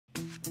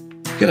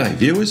G'day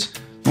viewers,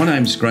 my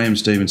name's Graham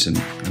Stevenson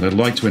and I'd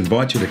like to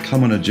invite you to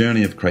come on a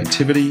journey of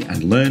creativity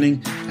and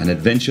learning and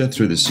adventure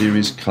through the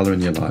series Colour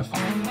in Your Life.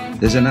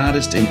 There's an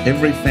artist in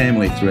every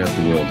family throughout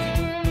the world,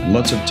 and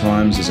lots of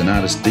times there's an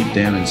artist deep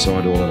down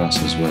inside all of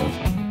us as well.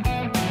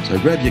 So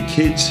grab your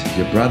kids,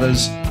 your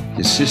brothers,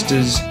 your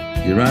sisters,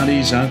 your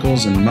aunties,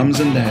 uncles and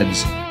mums and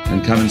dads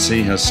and come and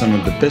see how some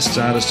of the best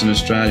artists in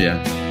Australia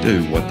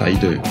do what they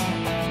do.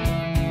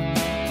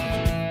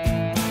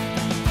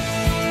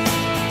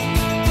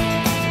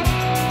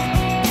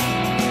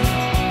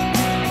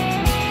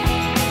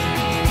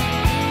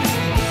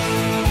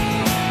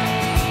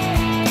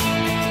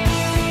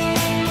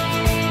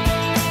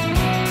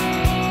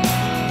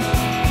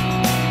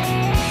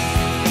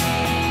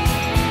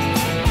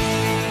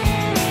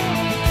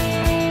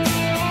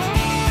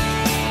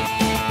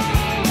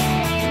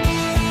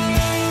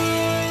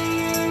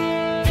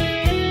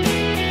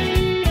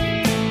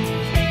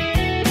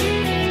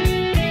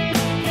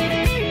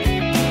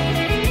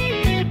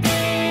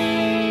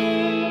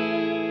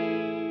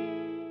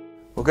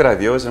 Well, g'day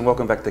viewers and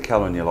welcome back to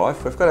Colour in Your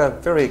Life. We've got a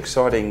very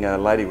exciting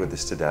lady with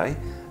us today.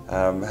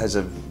 Has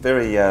a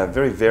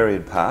very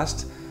varied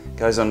past.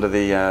 Goes under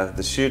the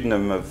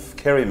pseudonym of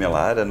Kerry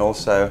Millard, and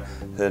also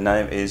her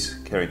name is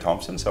Kerry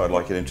Thompson, so I'd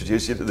like you to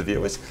introduce you to the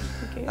viewers.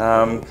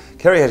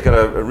 Kerry has got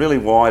a really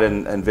wide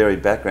and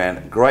varied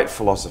background, great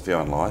philosophy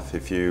on life.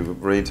 If you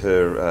read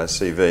her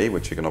CV,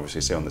 which you can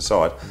obviously see on the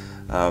side,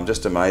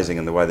 just amazing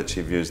in the way that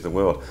she views the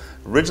world.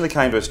 Originally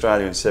came to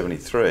Australia in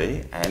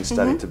 '73 and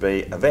studied to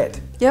be a vet.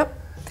 Yep.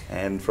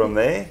 And from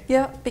there?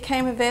 Yeah,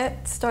 became a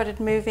vet, started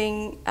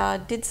moving,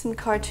 did some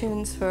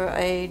cartoons for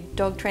a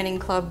dog training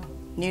club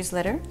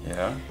newsletter.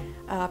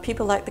 Yeah.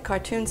 People liked the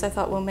cartoons. I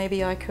thought, well,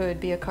 maybe I could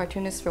be a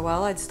cartoonist for a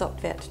while. I'd stopped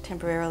vet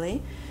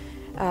temporarily.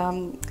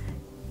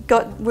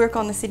 Got work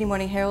on the Sydney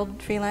Morning Herald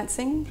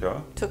freelancing.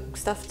 Sure. Took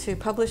stuff to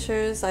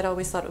publishers. I'd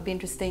always thought it would be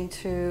interesting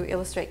to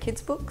illustrate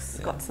kids' books.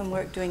 Yeah. Got some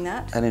work doing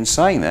that. And in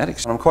saying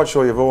that, I'm quite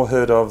sure you've all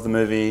heard of the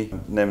movie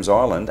Nem's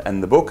Island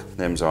and the book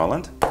Nem's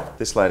Island.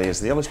 This lady is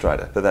the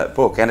illustrator for that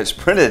book, and it's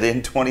printed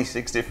in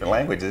 26 different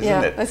languages,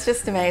 isn't it? Yeah, it's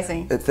just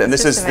amazing. And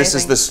this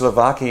is the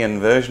Slovakian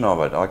version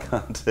of it. I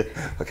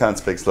can't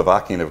speak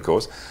Slovakian, of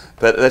course,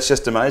 but that's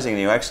just amazing.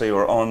 And you actually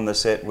were on the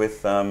set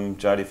with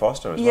Jodie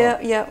Foster as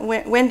well. Yeah.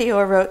 Wendy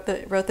wrote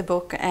the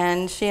book,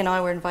 and she and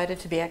I were invited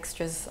to be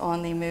extras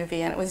on the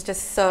movie, and it was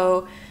just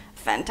so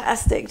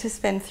fantastic to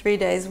spend 3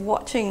 days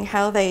watching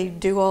how they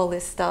do all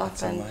this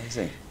stuff. That's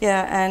amazing.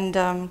 Yeah,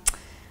 and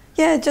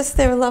yeah, just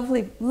they were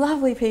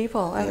lovely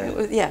people, and it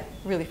was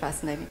really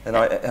fascinating. And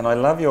I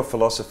love your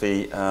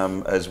philosophy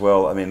as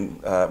well. I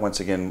mean, once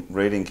again,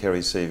 reading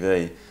Kerry's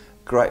CV,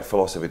 great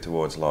philosophy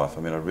towards life.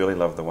 I mean, I really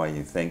love the way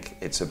you think.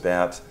 It's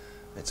about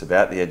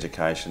the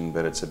education,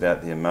 but it's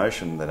about the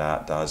emotion that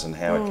art does and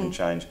how it can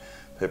change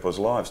people's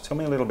lives. Tell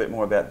me a little bit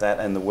more about that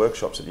and the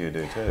workshops that you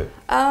do too.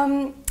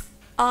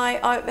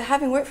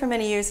 Having worked for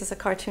many years as a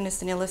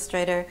cartoonist and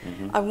illustrator,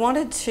 I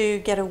wanted to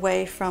get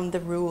away from the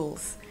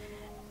rules.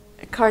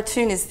 A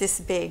cartoon is this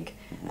big,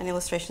 an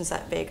illustration's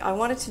that big. I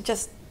wanted to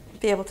just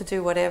be able to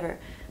do whatever.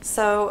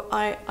 So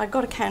I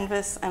got a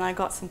canvas and I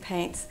got some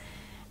paints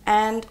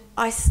and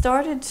I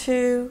started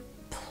to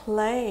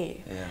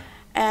play. Yeah.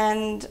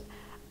 And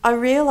I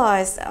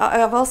realized,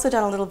 I've also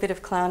done a little bit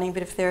of clowning, a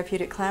bit of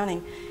therapeutic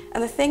clowning.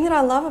 And the thing that I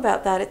love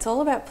about that, it's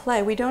all about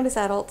play. We don't as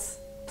adults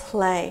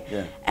play.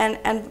 Yeah.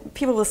 And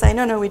people will say,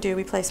 no, we do,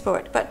 we play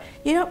sport. But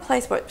you don't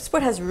play sport.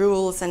 Sport has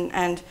rules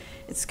and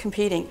it's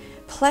competing.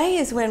 Play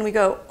is when we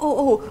go,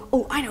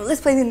 oh, I know,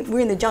 let's play, we're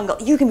in the jungle,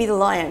 you can be the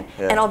lion,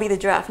 and I'll be the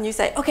giraffe. And you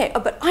say, okay,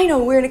 but I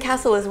know we're in a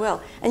castle as well.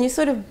 And you're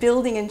sort of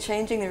building and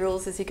changing the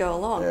rules as you go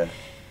along. Yeah.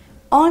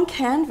 On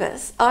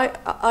canvas,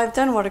 I've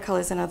done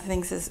watercolors and other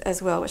things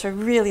as well, which I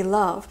really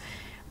love,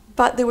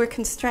 but there were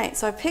constraints.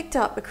 So I picked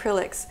up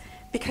acrylics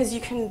because you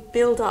can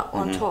build up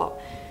on top.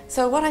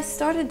 So what I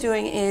started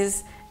doing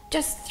is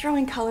just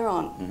throwing color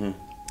on.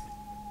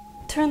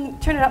 Turn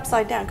it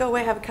upside down, go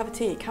away, have a cup of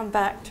tea, come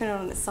back, turn it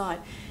on its side.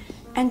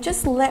 And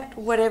just let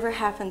whatever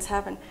happens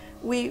happen.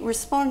 We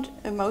respond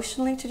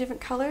emotionally to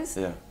different colors.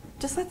 Yeah.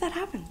 Just let that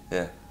happen.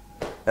 Yeah.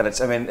 And it's,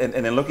 I mean,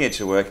 and in looking at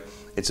your work,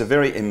 it's a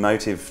very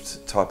emotive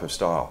type of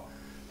style.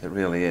 It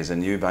really is.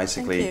 And you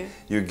basically,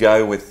 you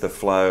go with the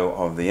flow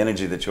of the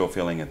energy that you're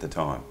feeling at the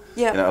time.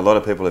 Yeah. You know, a lot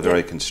of people are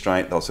very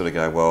constrained. They'll sort of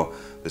go, well,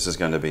 this is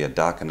going to be a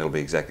duck and it'll be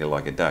exactly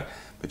like a duck.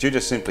 But you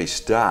just simply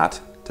start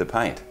to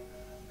paint.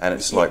 And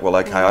it's like, well,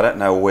 okay, I don't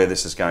know where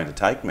this is going to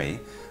take me,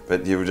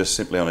 but you were just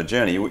simply on a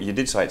journey. You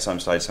did say at some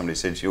stage, somebody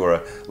said you were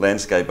a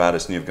landscape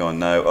artist and you've gone,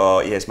 no, oh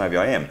yes, maybe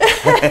I am.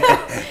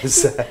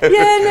 So.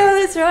 Yeah, no,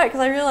 that's right, because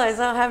I realise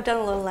I have done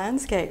a lot of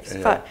landscapes,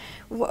 but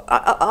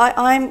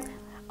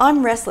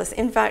I'm restless.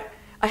 In fact,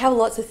 I have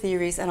lots of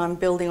theories and I'm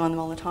building on them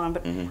all the time,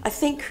 but I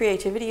think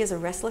creativity is a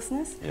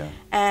restlessness,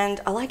 and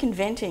I like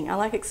inventing, I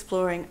like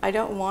exploring. I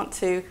don't want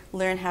to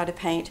learn how to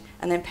paint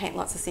and then paint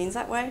lots of scenes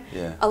that way.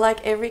 I like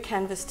every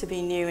canvas to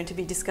be new and to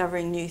be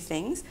discovering new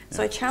things,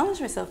 so I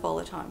challenge myself all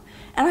the time.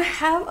 And I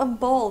have a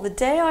ball. The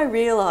day I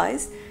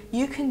realised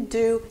you can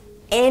do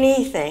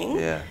anything,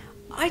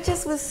 I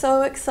just was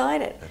so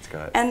excited. That's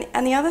great.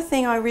 And the other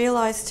thing I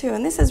realized too,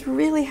 and this has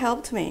really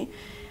helped me,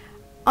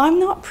 I'm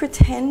not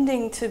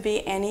pretending to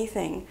be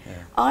anything. Yeah.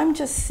 I'm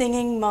just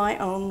singing my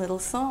own little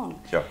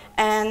song. Sure.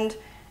 And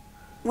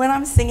when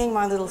I'm singing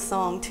my little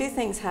song, two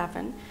things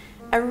happen.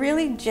 A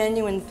really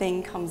genuine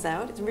thing comes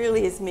out. It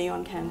really is me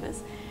on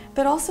canvas.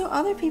 But also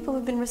other people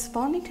have been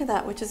responding to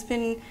that, which has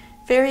been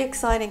very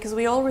exciting because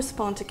we all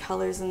respond to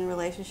colors and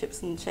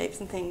relationships and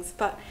shapes and things.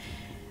 But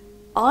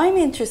I'm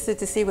interested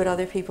to see what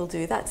other people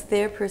do. That's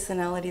their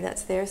personality,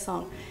 that's their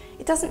song.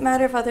 It doesn't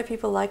matter if other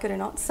people like it or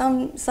not.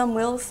 Some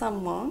will,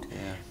 some won't.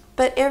 Yeah.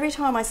 But every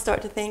time I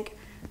start to think,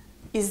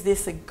 is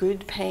this a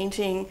good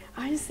painting?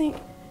 I just think,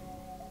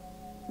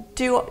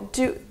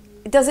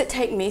 does it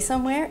take me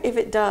somewhere? If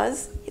it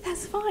does,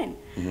 that's fine.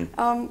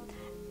 Mm-hmm.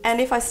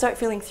 And if I start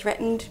feeling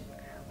threatened,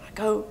 I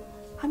go,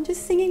 I'm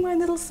just singing my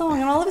little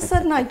song. And all of a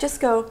sudden I just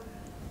go,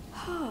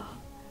 oh,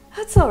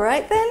 that's all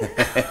right then.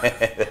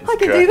 I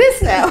can do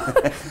this now.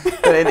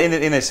 But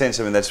in a sense,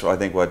 I mean, that's I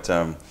think what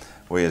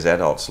we as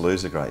adults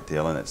lose a great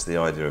deal, and it's the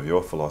idea of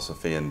your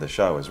philosophy and the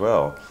show as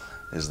well,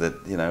 is that,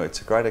 you know,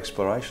 it's a great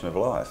exploration of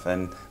life,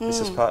 and this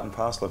is part and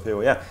parcel of who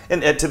we are.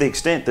 And to the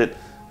extent that,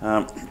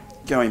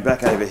 going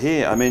back over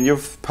here, I mean,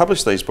 you've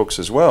published these books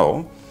as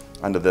well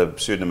under the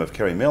pseudonym of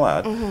Kerry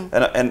Millard,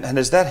 and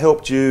has that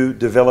helped you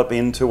develop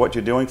into what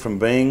you're doing from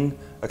being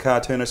a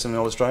cartoonist and an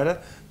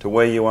illustrator to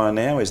where you are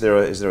now? Is there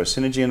a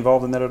synergy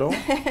involved in that at all?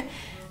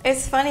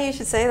 It's funny you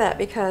should say that,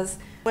 because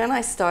when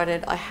I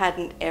started, I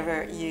hadn't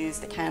ever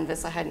used a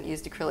canvas, I hadn't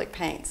used acrylic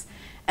paints.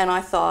 And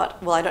I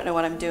thought, well, I don't know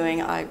what I'm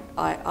doing,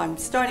 I'm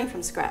starting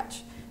from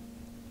scratch.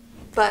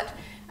 But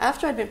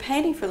after I'd been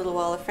painting for a little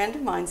while, a friend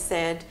of mine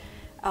said,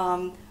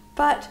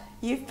 but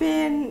you've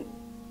been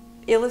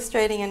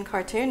illustrating and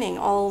cartooning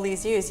all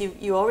these years,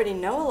 you already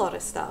know a lot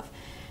of stuff.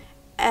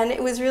 And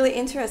it was really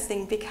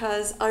interesting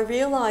because I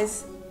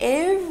realized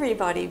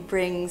everybody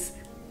brings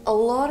a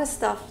lot of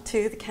stuff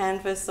to the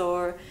canvas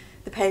or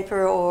the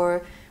paper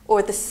or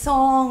the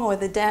song or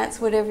the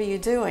dance, whatever you're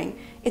doing.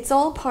 It's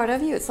all part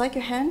of you. It's like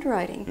your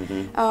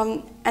handwriting.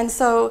 And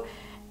so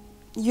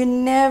you're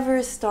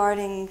never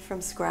starting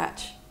from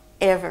scratch,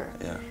 ever.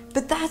 Yeah.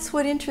 But that's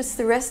what interests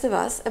the rest of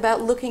us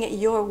about looking at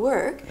your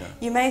work. Yeah.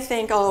 You may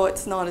think, oh,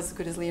 it's not as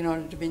good as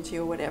Leonardo da Vinci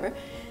or whatever.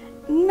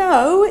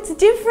 No, it's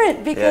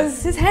different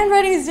because his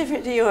handwriting is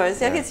different to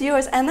yours. Like, it's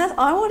yours, and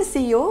I want to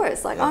see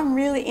yours. Like, I'm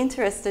really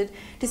interested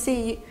to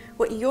see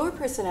what your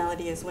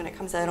personality is when it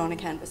comes out on a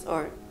canvas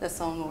or a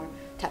song or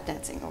tap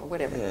dancing or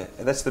whatever. Yeah,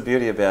 and that's the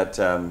beauty about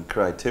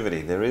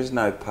creativity. There is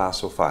no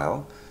pass or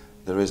fail.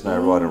 There is no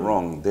right or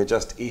wrong. There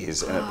just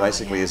is, and it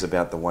basically is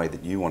about the way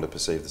that you want to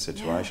perceive the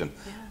situation.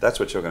 That's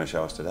what you're going to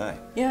show us today.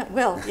 Yeah,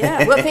 well,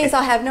 well, the thing is,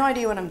 I have no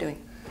idea what I'm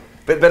doing.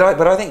 But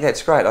I think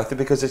that's great. I think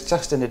because it's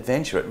just an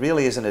adventure. It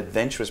really is an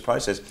adventurous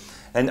process,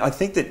 and I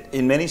think that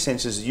in many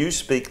senses you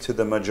speak to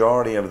the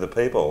majority of the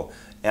people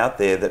out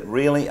there that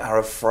really are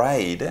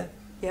afraid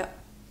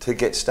to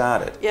get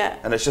started. Yeah.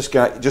 And it's just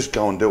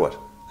go and do it.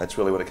 That's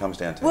really what it comes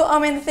down to. Well, I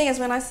mean, the thing is,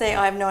 when I say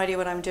I have no idea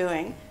what I'm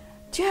doing,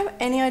 do you have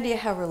any idea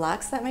how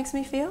relaxed that makes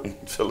me feel?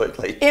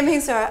 Absolutely. It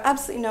means there are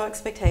absolutely no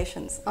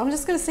expectations. I'm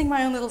just going to sing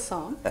my own little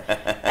song.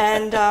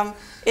 And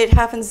it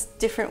happens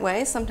different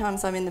ways.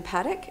 Sometimes I'm in the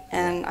paddock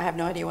and I have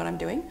no idea what I'm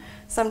doing.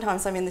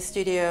 Sometimes I'm in the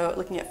studio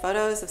looking at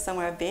photos of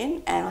somewhere I've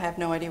been and I have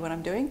no idea what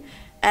I'm doing.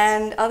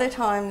 And other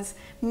times,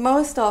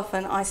 most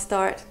often, I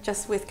start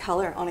just with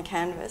colour on a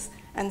canvas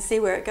and see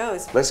where it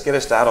goes. Let's get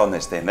a start on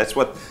this then. That's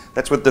what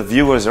the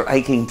viewers are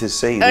aching to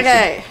see.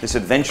 Okay. This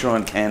adventure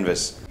on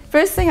canvas.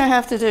 First thing I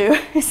have to do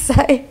is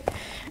say,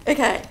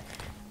 okay,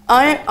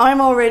 I'm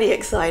already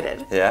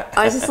excited. Yeah.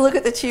 I just look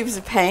at the tubes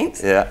of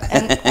paint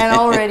and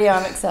already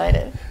I'm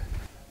excited.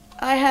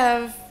 I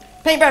have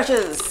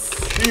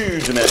paintbrushes.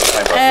 Huge amount of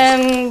paintbrushes.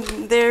 And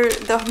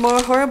the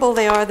more horrible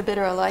they are, the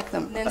better I like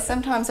them. Then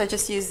sometimes I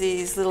just use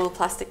these little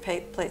plastic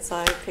plates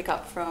I pick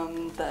up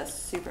from the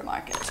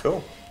supermarket.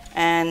 Cool.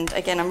 And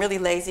again, I'm really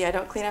lazy. I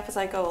don't clean up as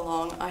I go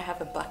along. I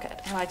have a bucket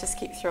and I just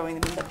keep throwing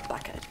them in the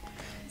bucket.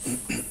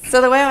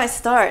 So the way I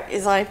start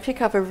is I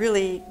pick up a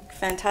really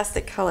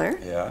fantastic colour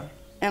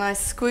and I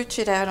scooch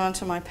it out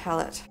onto my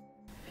palette.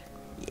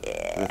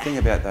 The thing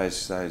about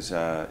those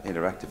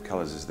interactive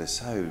colours is they're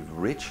so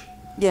rich.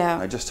 Yeah.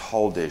 They just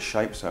hold their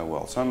shape so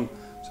well. Some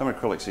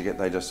acrylics you get,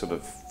 they just sort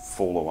of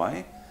fall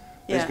away.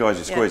 These guys,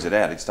 you squeeze it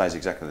out, it stays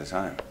exactly the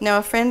same. Now,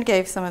 a friend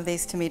gave some of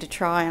these to me to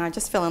try and I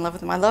just fell in love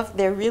with them.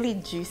 They're really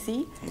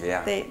juicy.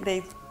 Yeah.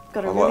 They've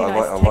got a really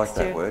nice texture. I like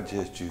that word,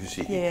 just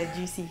juicy. Yeah,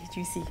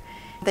 juicy.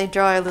 They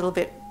dry a little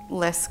bit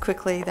less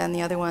quickly than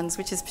the other ones,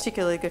 which is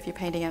particularly good if you're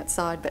painting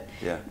outside, but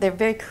they're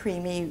very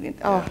creamy.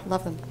 Oh,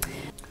 love them.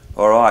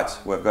 All right,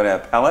 we've got our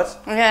palette.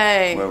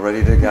 Okay. We're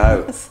ready to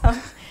go. So,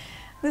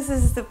 this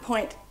is the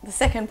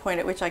second point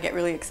at which I get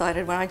really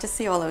excited, when I just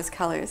see all those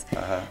colours.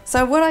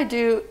 So what I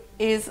do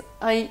is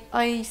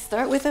I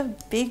start with a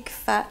big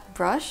fat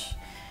brush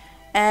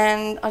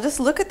and I just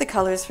look at the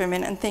colours for a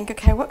minute and think,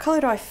 okay, what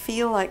colour do I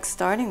feel like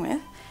starting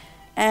with?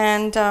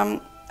 And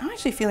I'm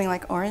actually feeling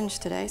like orange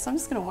today, so I'm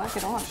just going to whack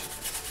it on.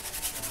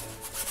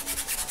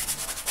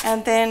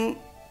 And then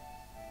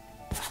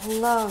I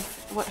love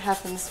what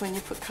happens when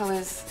you put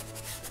colours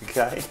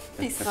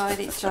beside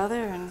each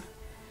other. And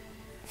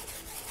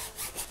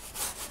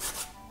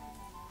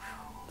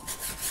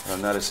I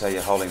notice how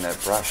you're holding that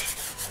brush,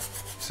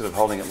 sort of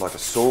holding it like a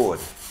sword.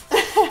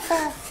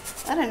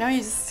 I don't know, you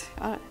just...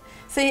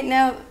 See,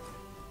 now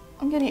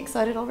I'm getting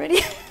excited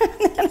already.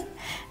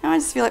 Now I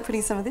just feel like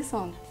putting some of this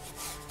on.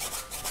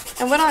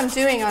 And what I'm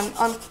doing,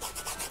 I'm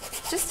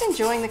just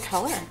enjoying the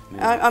colour.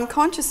 Yeah. I'm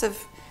conscious of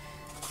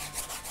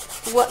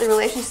what the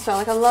relationships are.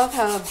 Like, I love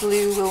how a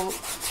blue will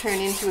turn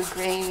into a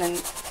green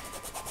and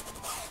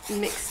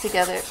mix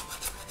together.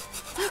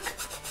 Look,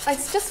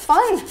 it's just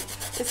fun.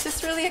 It's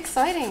just really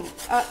exciting.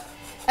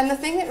 And the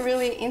thing that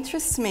really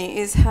interests me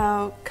is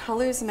how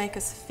colours make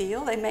us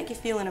feel. They make you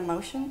feel an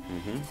emotion.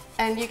 Mm-hmm.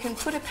 And you can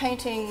put a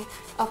painting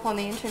up on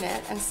the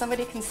internet and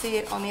somebody can see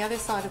it on the other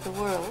side of the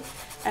world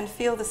and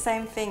feel the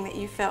same thing that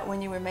you felt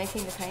when you were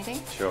making the painting.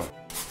 Sure.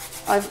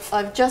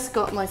 I've just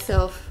got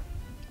myself,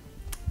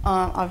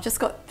 I've just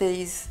got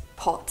these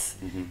pots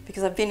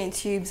because I've been in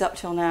tubes up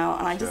till now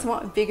and I just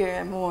want bigger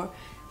and more.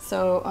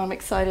 So I'm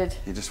excited.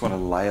 You just want to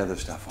layer the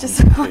stuff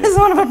on. I just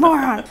want to put more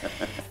on. I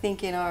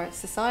think in our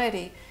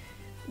society,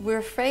 we're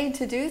afraid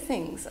to do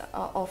things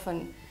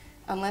often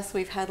unless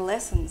we've had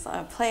lessons.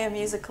 Play a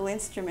musical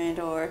instrument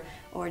or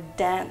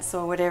dance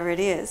or whatever it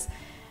is.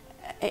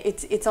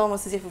 It's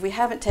almost as if we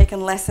haven't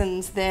taken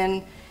lessons,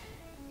 then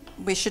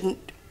we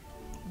shouldn't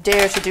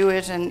dare to do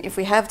it. And if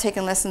we have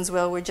taken lessons,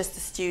 well, we're just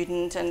a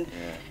student. And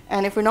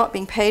if we're not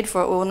being paid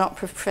for it, well, we're not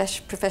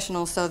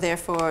professional, so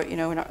therefore, you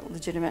know, we're not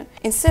legitimate.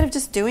 Instead of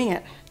just doing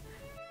it.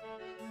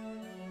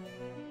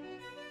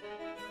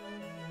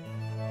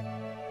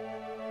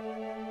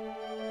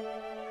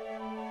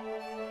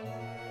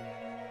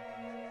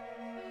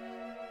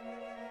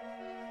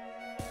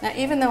 Now,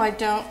 even though I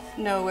don't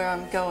know where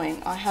I'm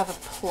going, I have a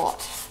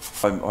plot.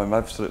 I'm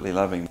absolutely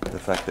loving the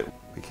fact that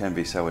we can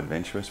be so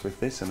adventurous with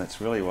this, and that's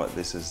really what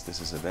this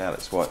is about.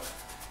 It's what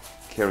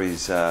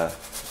Kerry's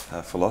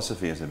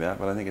philosophy is about,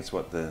 but I think it's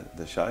what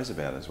the show's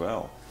about as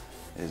well,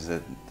 is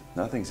that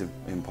nothing's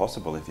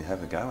impossible if you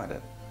have a go at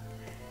it.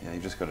 You know,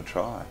 you've just got to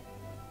try.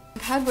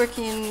 I've had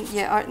working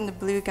in Art in the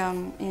Blue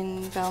Gum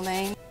in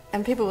Balmain,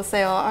 and people will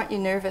say, oh, aren't you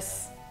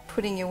nervous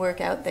putting your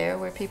work out there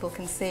where people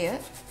can see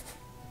it?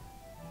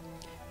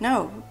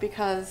 No,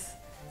 because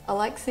I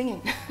like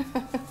singing.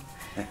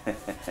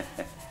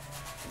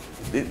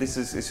 This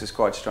is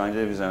quite strange,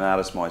 even as an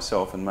artist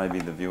myself, and maybe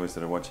the viewers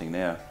that are watching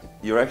now.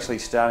 You're actually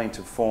starting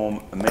to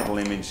form a mental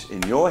image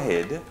in your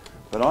head,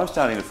 but I'm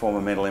starting to form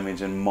a mental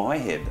image in my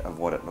head of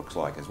what it looks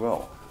like as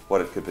well,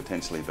 what it could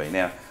potentially be.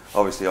 Now,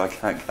 obviously I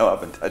can't go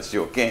up and touch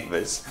your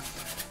canvas,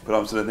 but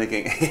I'm sort of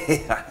thinking,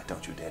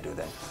 don't you dare do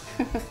that.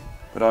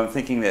 But I'm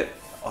thinking that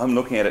I'm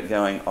looking at it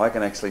going, I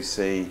can actually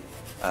see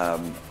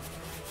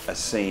a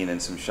scene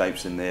and some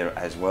shapes in there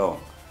as well.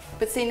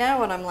 But see, now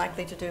what I'm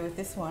likely to do with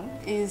this one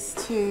is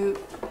to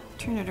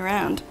turn it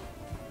around.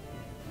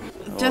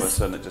 All of a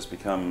sudden it just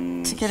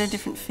becomes... to get a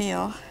different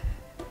feel.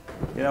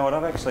 You know what,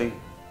 I've actually...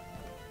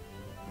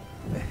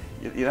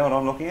 You know what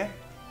I'm looking at?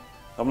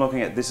 I'm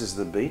looking at this is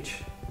the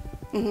beach.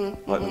 The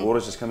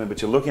water's just coming,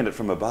 but you're looking at it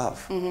from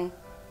above. And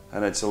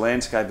it's a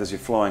landscape as you're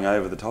flying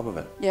over the top of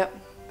it. Yep.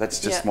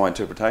 That's just my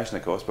interpretation,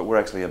 of course, but we're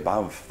actually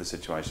above the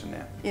situation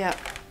now. Yeah.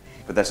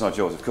 But that's not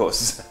yours, of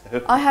course.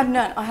 I have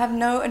none. I have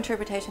no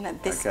interpretation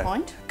at this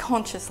point,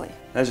 consciously.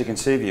 As you can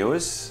see,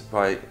 viewers,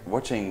 by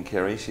watching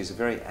Kerry, she's a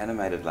very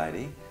animated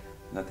lady,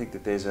 and I think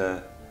that there's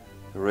a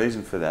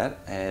reason for that.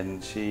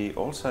 And she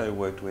also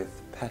worked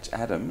with Patch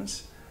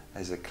Adams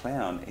as a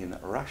clown in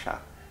Russia.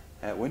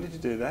 When did you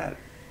do that?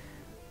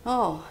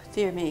 Oh,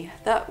 dear me.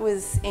 That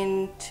was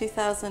in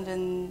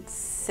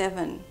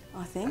 2007,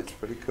 I think. That's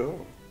pretty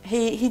cool.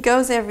 He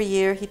goes every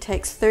year. He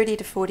takes 30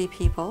 to 40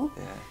 people.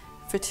 Yeah.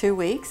 For 2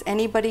 weeks.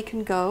 Anybody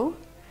can go.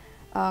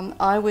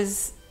 I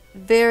was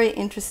very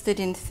interested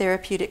in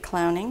therapeutic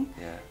clowning,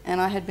 and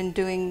I had been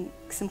doing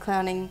some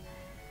clowning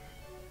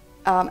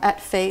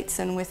at fetes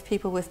and with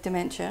people with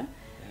dementia,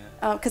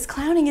 because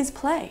clowning is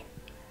play,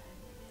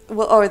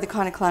 well, or the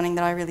kind of clowning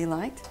that I really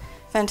liked.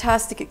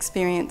 Fantastic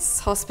experience,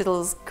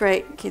 hospitals,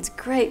 great kids,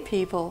 great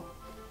people,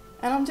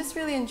 and I'm just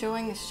really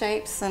enjoying the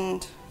shapes.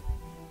 And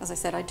as I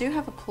said, I do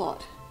have a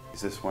plot. Is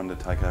this one to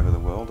take over the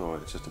world, or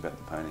it's just about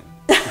the painting?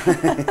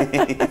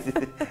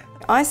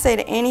 I say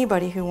to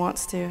anybody who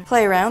wants to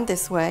play around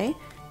this way,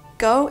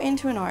 go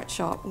into an art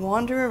shop,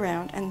 wander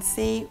around and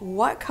see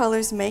what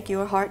colours make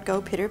your heart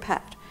go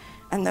pitter-pat.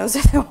 And those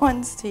are the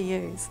ones to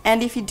use.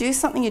 And if you do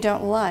something you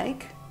don't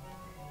like,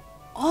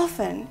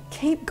 often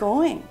keep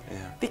going.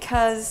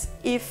 Because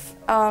if,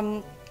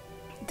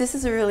 this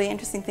is a really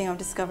interesting thing I've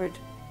discovered,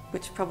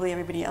 which probably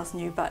everybody else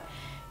knew, but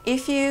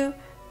if you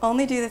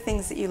only do the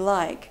things that you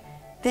like,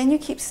 then you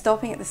keep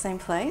stopping at the same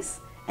place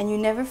and you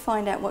never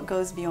find out what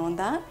goes beyond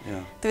that.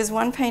 There was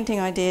one painting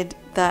I did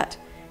that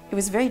it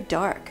was very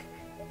dark.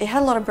 It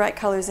had a lot of bright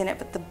colours in it,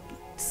 but the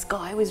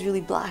sky was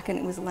really black and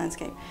it was a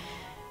landscape.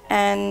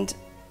 And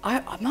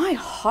my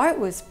heart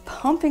was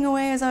pumping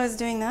away as I was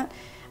doing that.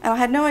 And I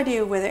had no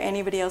idea whether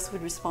anybody else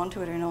would respond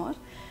to it or not.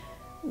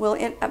 Well,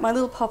 at my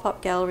little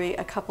pop-up gallery,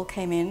 a couple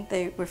came in.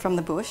 They were from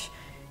the bush,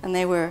 and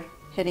they were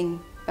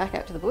heading back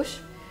out to the bush.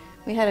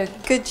 We had a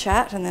good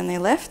chat, and then they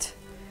left.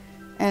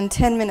 And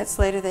 10 minutes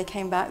later, they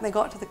came back. They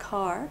got to the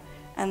car,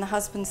 and the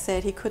husband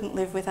said he couldn't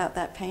live without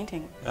that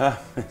painting. Ah,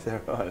 is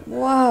that right?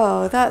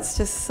 Whoa, that's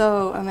just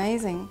so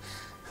amazing.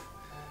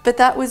 But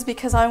that was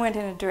because I went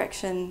in a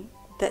direction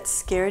that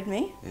scared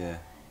me. Yeah.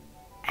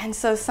 And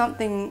so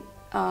something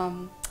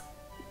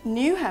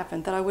new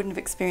happened that I wouldn't have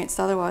experienced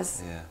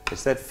otherwise. Yeah.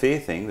 It's that fear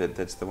thing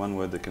that's the one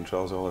word that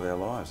controls all of our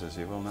lives, as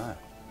you well know.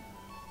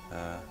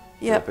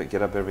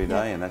 Get up every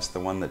day, and that's the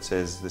one that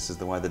says this is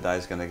the way the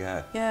day's going to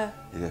go. Yeah.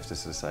 You have to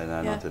sort of say,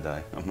 no, not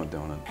today. I'm not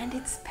doing it. And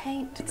it's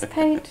paint. It's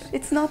paint.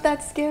 It's not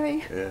that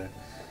scary. Yeah.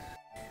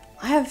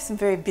 I have some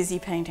very busy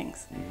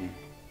paintings.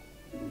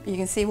 You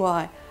can see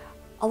why.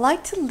 I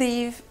like to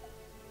leave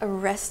a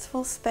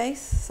restful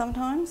space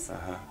sometimes,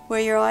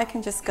 where your eye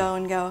can just go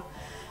and go,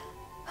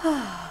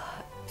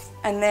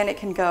 and then it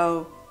can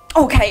go,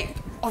 okay,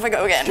 off I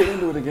go again. Get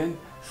into it again.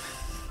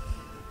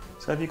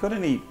 So have you got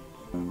any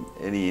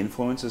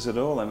influences at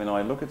all? I mean,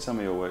 I look at some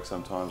of your work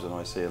sometimes and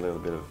I see a little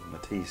bit of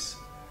Matisse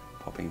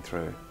popping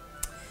through.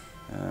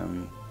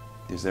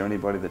 Is there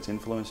anybody that's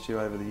influenced you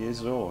over the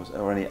years at all?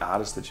 Or any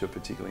artists that you've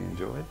particularly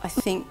enjoyed? I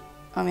think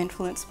I'm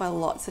influenced by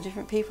lots of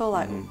different people.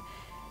 Like,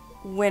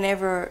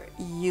 whenever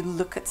you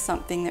look at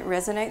something that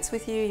resonates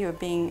with you, you're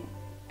being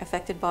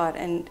affected by it.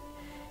 And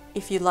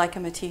if you like a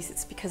Matisse,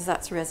 it's because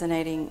that's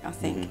resonating, I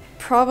think.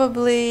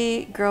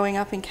 Probably growing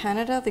up in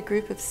Canada, the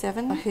group of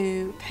 7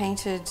 who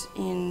painted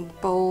in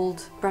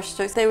bold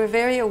brushstrokes, they were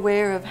very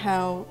aware of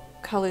how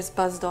colours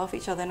buzzed off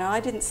each other. Now,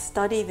 I didn't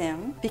study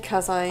them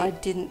because I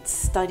didn't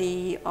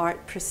study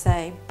art per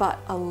se, but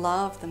I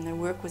loved them. Their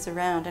work was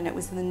around, and it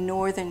was the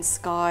northern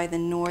sky, the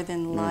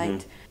northern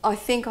light. I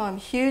think I'm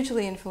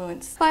hugely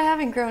influenced by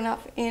having grown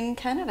up in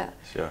Canada.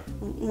 Sure.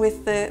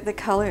 With the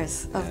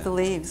colours of the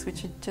leaves,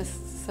 which are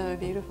just so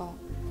beautiful.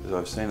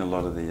 I've seen a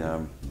lot of the,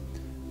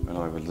 when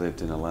I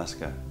lived in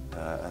Alaska,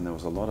 and there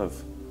was a lot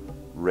of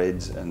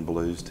reds and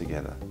blues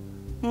together.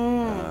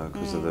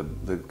 Because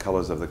of the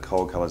colours of the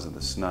cold colours of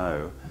the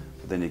snow,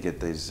 but then you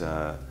get these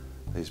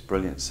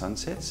brilliant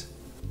sunsets.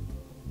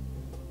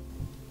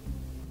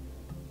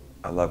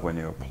 I love when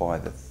you apply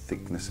the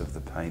thickness of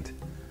the paint;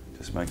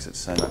 just makes it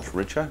so much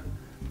richer,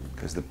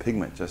 because the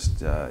pigment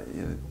just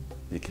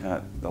you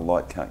can't, the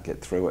light can't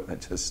get through it, and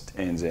it just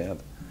stands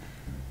out.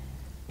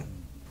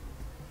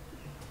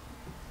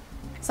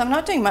 So I'm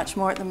not doing much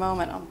more at the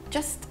moment. I'm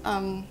just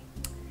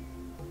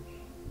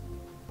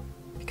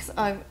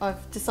because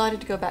I've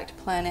decided to go back to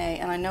Plan A,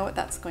 and I know what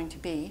that's going to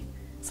be.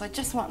 So I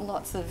just want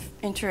lots of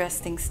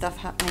interesting stuff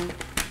happening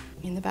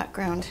in the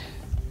background.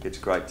 It's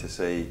great to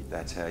see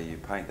that's how you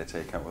paint, that's how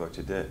you come up with what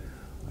you do.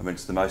 I mean,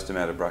 it's the most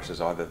amount of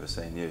brushes I've ever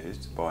seen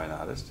used by an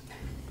artist,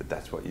 but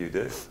that's what you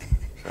do.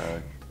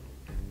 So.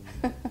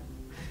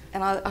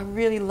 And I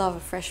really love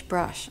a fresh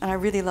brush, and I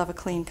really love a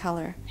clean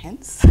colour,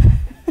 hence.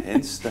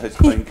 Hence those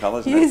clean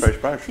colours and that fresh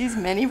brush. Use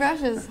many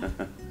brushes.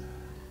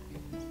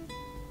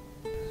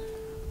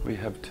 We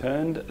have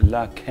turned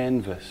la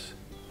canvas.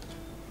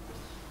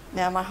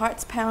 Now my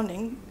heart's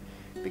pounding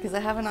because I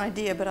have an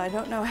idea, but I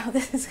don't know how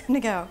this is going to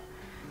go.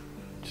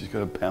 She's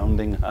got a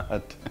pounding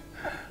heart.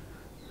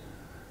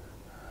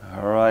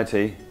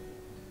 Alrighty.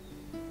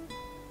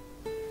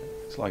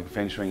 It's like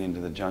venturing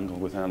into the jungle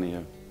with only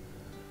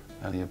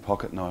a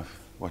pocket knife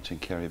watching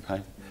Kerry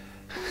paint.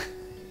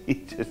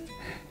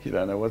 You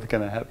don't know what's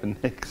going to happen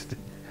next.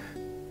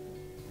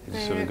 You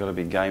just sort of got to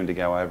be game to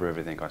go over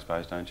everything, I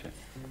suppose, don't you?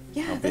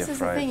 Yeah, this is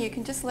the thing, you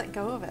can just let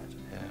go of it.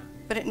 Yeah.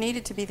 But it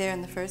needed to be there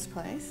in the first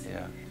place.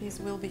 Yeah.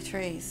 These will be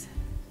trees.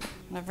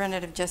 And I've run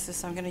out of gesso,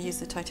 so I'm going to use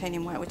the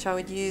titanium white, which I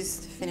would use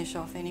to finish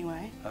off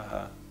anyway.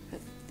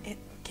 But it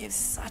gives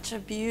such a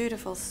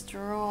beautiful,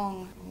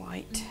 strong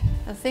white.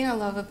 The thing I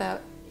love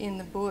about in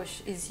the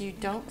bush is you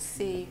don't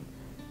see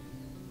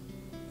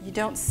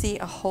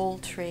a whole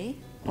tree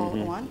all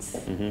at once.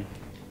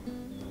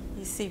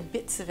 You see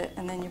bits of it,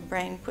 and then your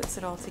brain puts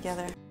it all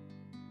together.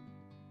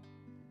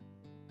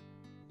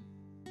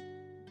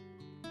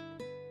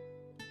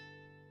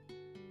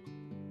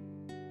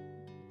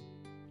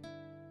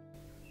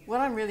 What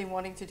I'm really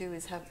wanting to do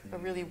is have a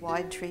really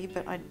wide tree,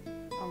 but I'm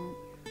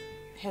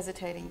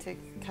hesitating to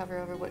cover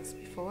over what's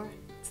before.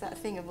 It's that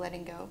thing of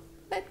letting go.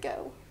 Let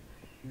go.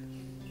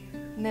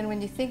 And then when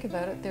you think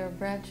about it, there are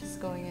branches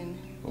going in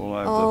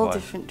all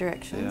different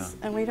directions,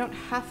 and we don't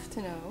have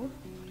to know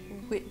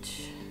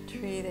which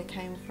tree they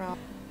came from.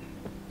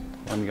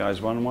 One goes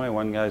one way,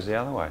 one goes the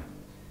other way.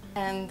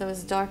 And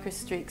those darker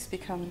streaks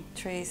become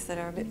trees that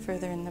are a bit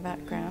further in the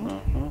background.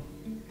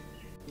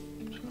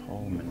 It's a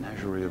whole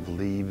menagerie of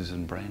leaves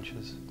and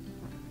branches.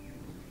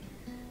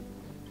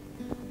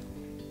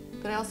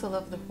 But I also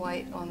love the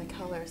white on the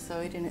colour, so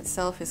it in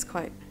itself is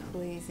quite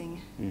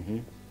pleasing.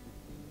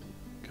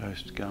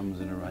 Ghost gums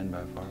in a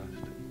rainbow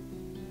forest.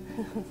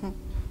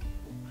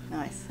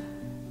 Nice.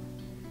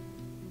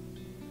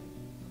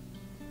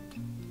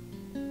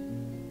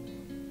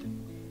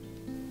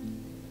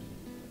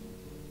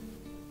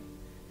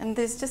 And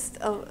there's just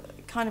a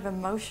kind of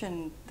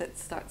emotion that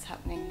starts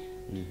happening.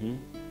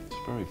 It's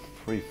very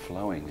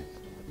free-flowing,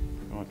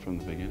 right from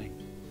the beginning.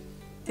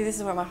 See, this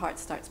is where my heart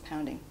starts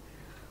pounding.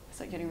 I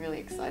start getting really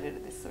excited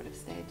at this sort of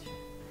stage.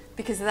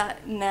 Because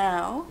that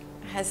now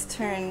has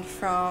turned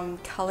from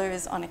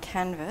colours on a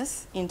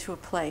canvas into a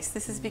place.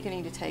 This is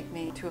beginning to take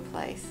me to a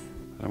place.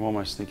 I'm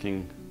almost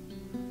thinking,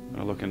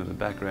 when I look into the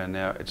background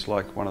now, it's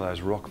like one of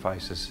those rock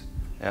faces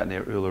out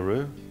near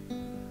Uluru.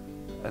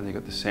 And you've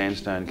got the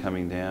sandstone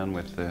coming down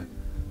with the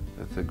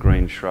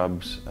green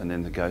shrubs and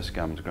then the ghost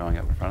gums growing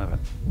up in front of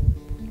it.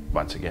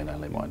 Once again,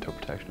 only my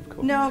interpretation, of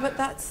course. No, but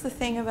that's the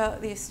thing about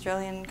the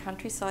Australian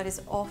countryside,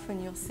 is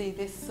often you'll see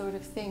this sort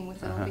of thing with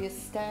there'll be a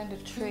stand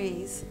of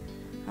trees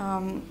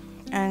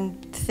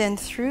and then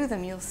through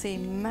them you'll see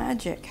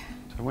magic.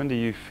 So when do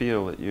you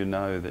feel that you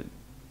know that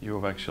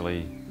you've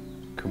actually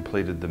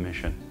completed the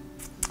mission?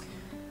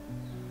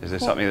 Is there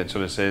something that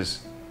sort of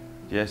says,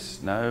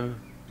 yes, no,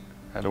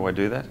 how do I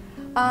do that?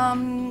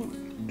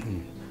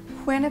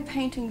 When a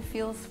painting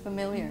feels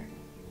familiar,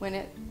 when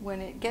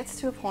it gets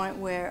to a point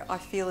where I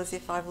feel as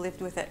if I've lived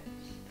with it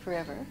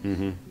forever,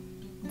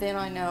 then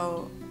I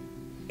know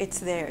it's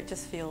there, it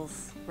just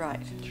feels right.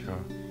 Sure.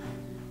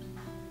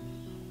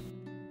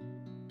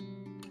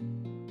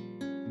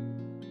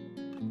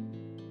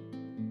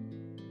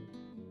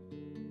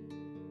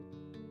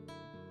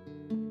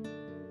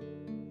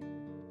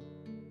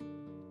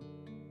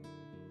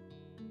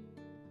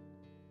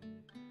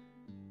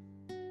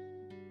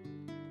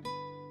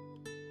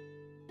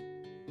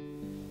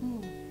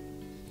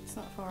 It's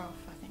not far off,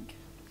 I think.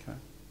 Okay.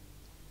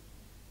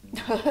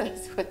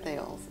 That's what they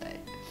all say.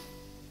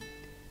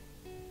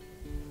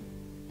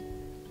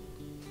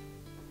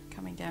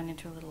 Coming down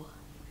into a little...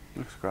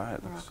 Looks great,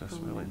 it looks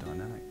just really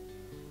dynamic.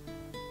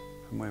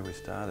 From where we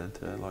started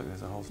to, like,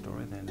 there's a whole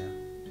story there now.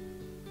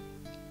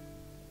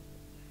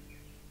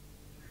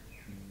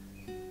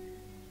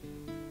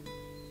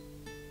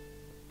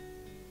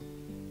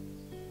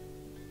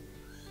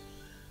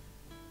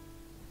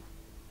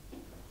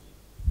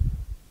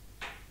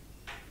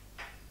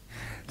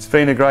 It's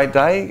been a great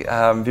day.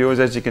 Viewers,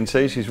 as you can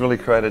see, she's really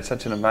created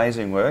such an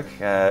amazing work.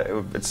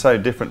 It's so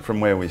different from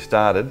where we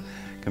started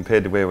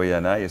compared to where we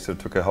are now. You sort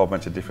of took a whole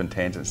bunch of different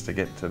tangents to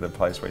get to the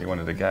place where you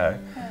wanted to go.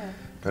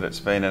 But it's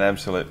been an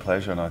absolute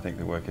pleasure, and I think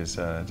the work is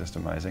just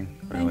amazing.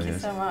 It Thank really you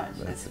is. so much.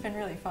 It's been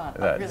really fun.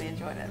 I've really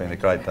enjoyed it. It's been a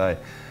great day.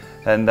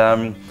 And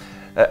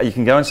you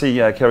can go and see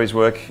Kerry's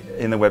work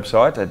in the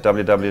website at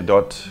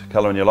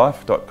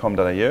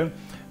www.colorinyourlife.com.au.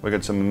 We've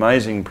got some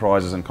amazing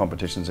prizes and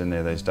competitions in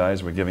there these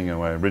days. We're giving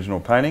away original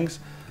paintings,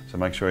 so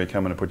make sure you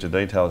come in and put your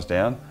details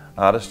down.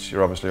 Artists,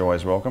 you're obviously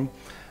always welcome.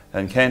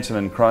 And Canson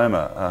and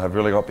Chroma have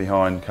really got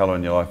behind Colour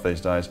in Your Life these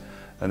days,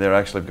 and they've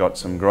actually got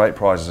some great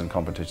prizes and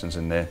competitions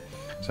in there.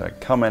 So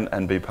come in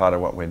and be part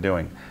of what we're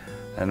doing.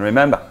 And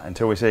remember,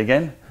 until we see you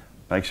again,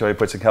 make sure you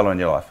put some colour in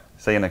your life.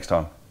 See you next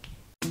time.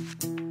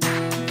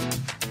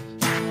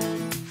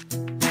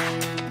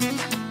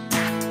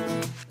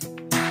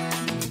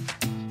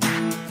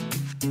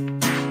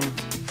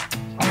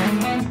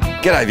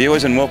 G'day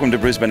viewers, and welcome to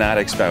Brisbane Art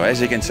Expo.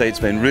 As you can see, it's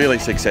been really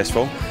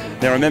successful.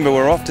 Now remember,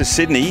 we're off to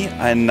Sydney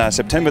in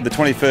September the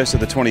 21st to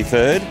the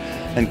 23rd,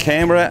 and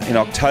Canberra in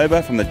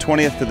October from the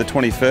 20th to the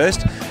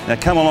 21st. Now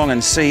come along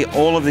and see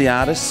all of the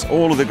artists,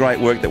 all of the great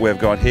work that we've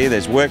got here.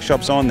 There's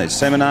workshops on, there's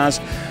seminars,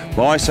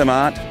 buy some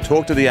art,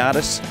 talk to the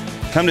artists.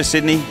 Come to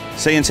Sydney,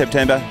 see you in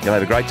September, you'll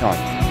have a great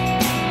time.